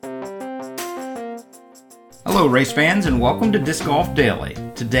Hello, race fans, and welcome to Disc Golf Daily.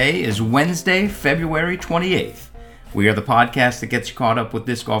 Today is Wednesday, February 28th. We are the podcast that gets you caught up with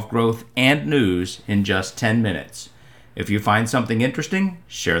disc golf growth and news in just 10 minutes. If you find something interesting,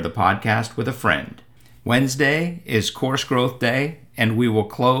 share the podcast with a friend. Wednesday is Course Growth Day, and we will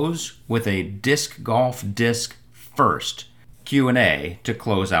close with a Disc Golf Disc First Q&A to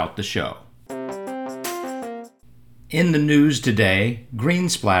close out the show. In the news today,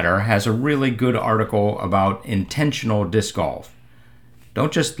 Greensplatter has a really good article about intentional disc golf.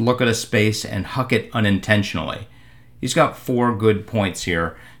 Don't just look at a space and huck it unintentionally. He's got 4 good points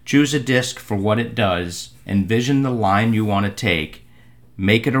here. Choose a disc for what it does, envision the line you want to take,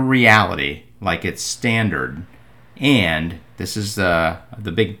 make it a reality like it's standard, and, this is the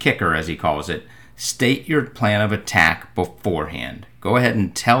big kicker as he calls it, state your plan of attack beforehand. Go ahead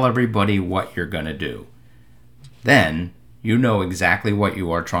and tell everybody what you're going to do. Then, you know exactly what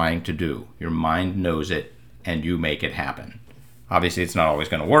you are trying to do. Your mind knows it, and you make it happen. Obviously, it's not always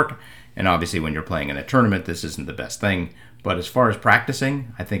going to work, and obviously when you're playing in a tournament, this isn't the best thing. But as far as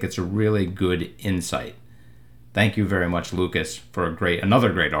practicing, I think it's a really good insight. Thank you very much, Lucas, for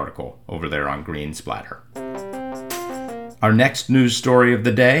another great article over there on Greensplatter. Our next news story of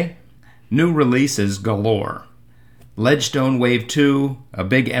the day, new releases galore. Ledgestone Wave 2, a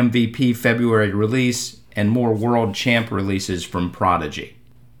big MVP February release, and more World Champ releases from Prodigy.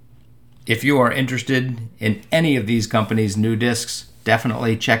 If you are interested in any of these companies' new discs,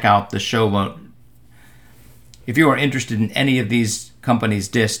 definitely check out the show. If you are interested in any of these companies'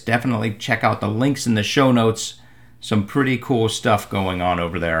 discs, definitely check out the links in the show notes. Some pretty cool stuff going on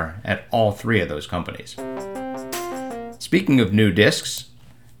over there at all 3 of those companies. Speaking of new discs,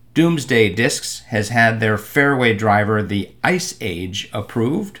 Doomsday Discs has had their fairway driver, the Ice Age,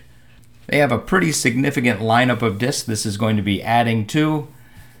 approved. They have a pretty significant lineup of discs this is going to be adding to.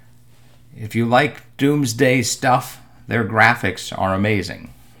 If you like Doomsday stuff, their graphics are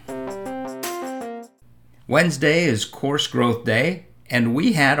amazing. Wednesday is Course Growth Day, and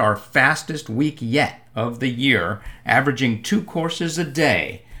we had our fastest week yet of the year, averaging 2 courses a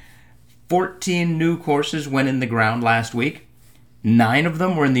day. 14 new courses went in the ground last week. 9 of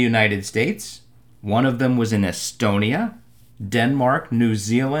them were in the United States. 1 of them was in Estonia. Denmark, New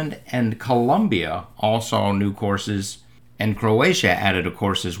Zealand, and Colombia all saw new courses, and Croatia added a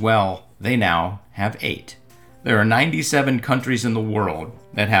course as well. They now have 8. There are 97 countries in the world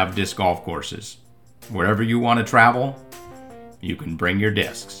that have disc golf courses. Wherever you want to travel, you can bring your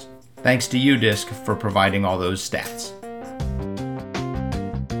discs. Thanks to UDisc for providing all those stats.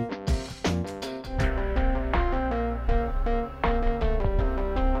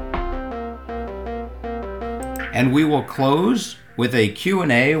 And we will close with a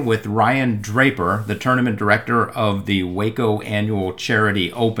Q&A with Ryan Draper, the tournament director of the Waco Annual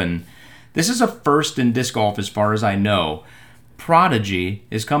Charity Open. This is a first in disc golf as far as I know. Prodigy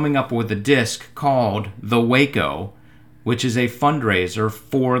is coming up with a disc called the Waco, which is a fundraiser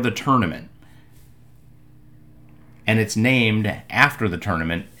for the tournament. And it's named after the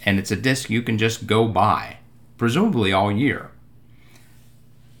tournament, and it's a disc you can just go buy, presumably all year.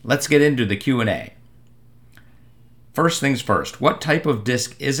 Let's get into the Q&A. First things first, what type of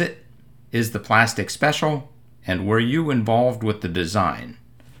disc is it? Is the plastic special? And were you involved with the design?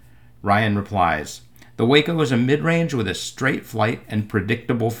 Ryan replies, the Waco is a mid-range with a straight flight and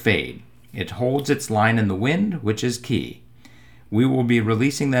predictable fade. It holds its line in the wind, which is key. We will be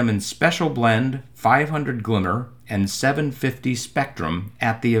releasing them in Special Blend, 500 Glimmer, and 750 Spectrum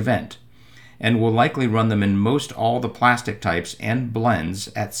at the event, and will likely run them in most all the plastic types and blends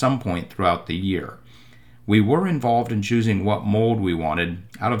at some point throughout the year. We were involved in choosing what mold we wanted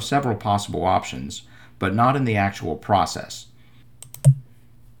out of several possible options, but not in the actual process.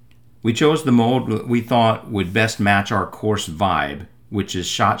 We chose the mold we thought would best match our course vibe, which is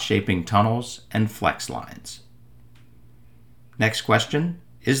shot-shaping tunnels and flex lines. Next question,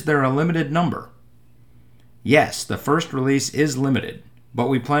 is there a limited number? Yes, the first release is limited, but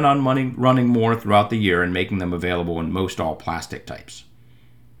we plan on running more throughout the year and making them available in most all plastic types.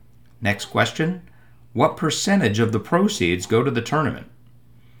 Next question, what percentage of the proceeds go to the tournament?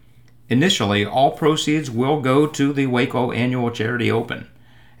 Initially, all proceeds will go to the Waco Annual Charity Open.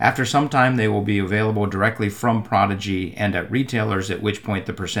 After some time, they will be available directly from Prodigy and at retailers, at which point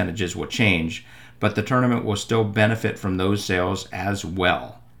the percentages will change, but the tournament will still benefit from those sales as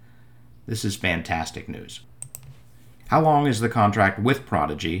well. This is fantastic news. How long is the contract with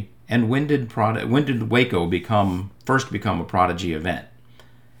Prodigy, and when did Waco first become a Prodigy event?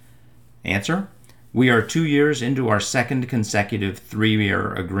 Answer, we are 2 years into our second consecutive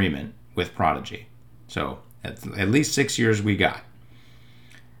 3-year agreement with Prodigy. So at least 6 years we got.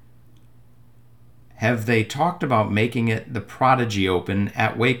 Have they talked about making it the Prodigy Open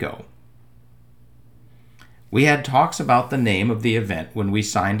at Waco? We had talks about the name of the event when we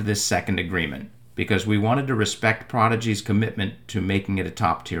signed this second agreement, because we wanted to respect Prodigy's commitment to making it a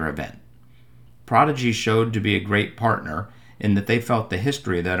top-tier event. Prodigy showed to be a great partner in that they felt the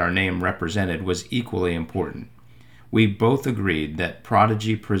history that our name represented was equally important. We both agreed that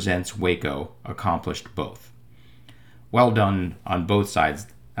Prodigy Presents Waco accomplished both. Well done on both sides.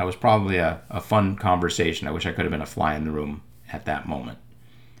 That was probably a fun conversation. I wish I could have been a fly in the room at that moment.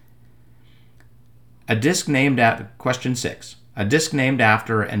 Question 6. A disc named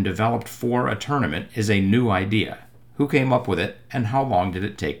after and developed for a tournament is a new idea. Who came up with it, and how long did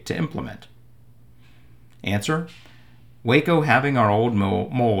it take to implement? Answer: Waco having our old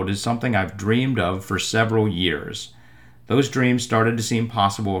mold is something I've dreamed of for several years. Those dreams started to seem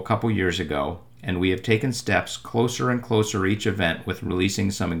possible a couple years ago, and we have taken steps closer and closer each event with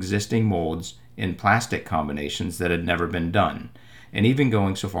releasing some existing molds in plastic combinations that had never been done, and even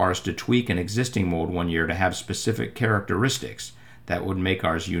going so far as to tweak an existing mold one year to have specific characteristics that would make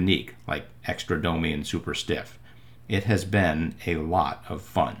ours unique, like extra domey and super stiff. It has been a lot of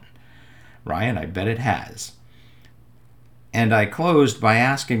fun. Ryan, I bet it has. And I closed by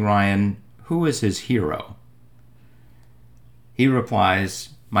asking Ryan, who is his hero? He replies,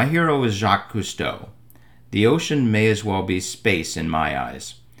 my hero is Jacques Cousteau. The ocean may as well be space in my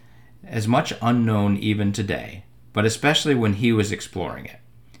eyes. As much unknown even today, but especially when he was exploring it.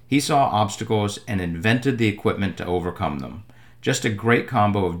 He saw obstacles and invented the equipment to overcome them. Just a great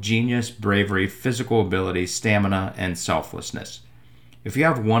combo of genius, bravery, physical ability, stamina, and selflessness. If you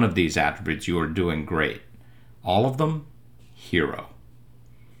have one of these attributes, you are doing great. All of them, hero.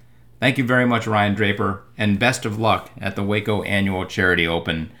 Thank you very much, Ryan Draper, and best of luck at the Waco Annual Charity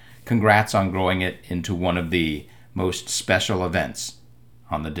Open. Congrats on growing it into one of the most special events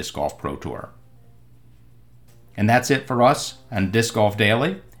on the Disc Golf Pro Tour. And that's it for us on Disc Golf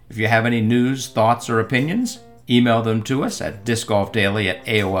Daily. If you have any news, thoughts, or opinions, email them to us at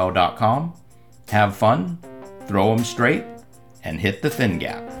discgolfdaily@aol.com. Have fun, throw them straight, and hit the thin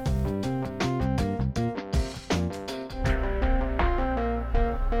gap.